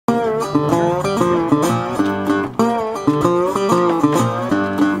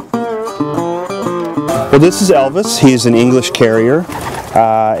Well, this is Elvis. He's an English carrier,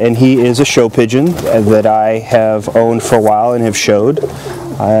 and he is a show pigeon that I have owned for a while and have showed.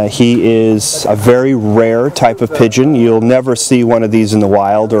 He is a very rare type of pigeon. You'll never see one of these in the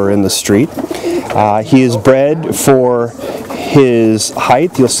wild or in the street. He is bred for his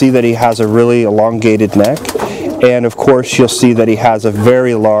height. You'll see that he has a really elongated neck, and of course you'll see that he has a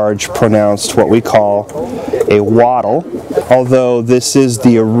very large, pronounced, what we call a wattle, although this is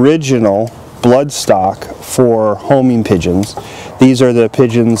the original bloodstock for homing pigeons. These are the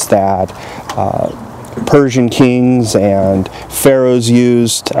pigeons that Persian kings and pharaohs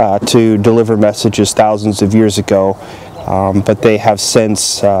used to deliver messages thousands of years ago, but they have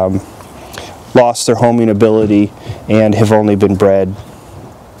since lost their homing ability and have only been bred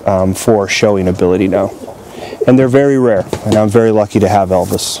for showing ability now. And they're very rare, and I'm very lucky to have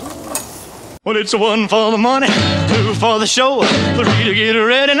Elvis. Well, it's one for the money, two for the show, three to get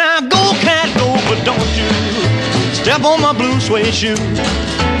ready. Now go, cat, go, but don't you step on my blue suede shoe.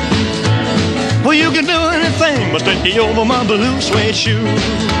 Well, you can do anything but take me over my blue suede shoe.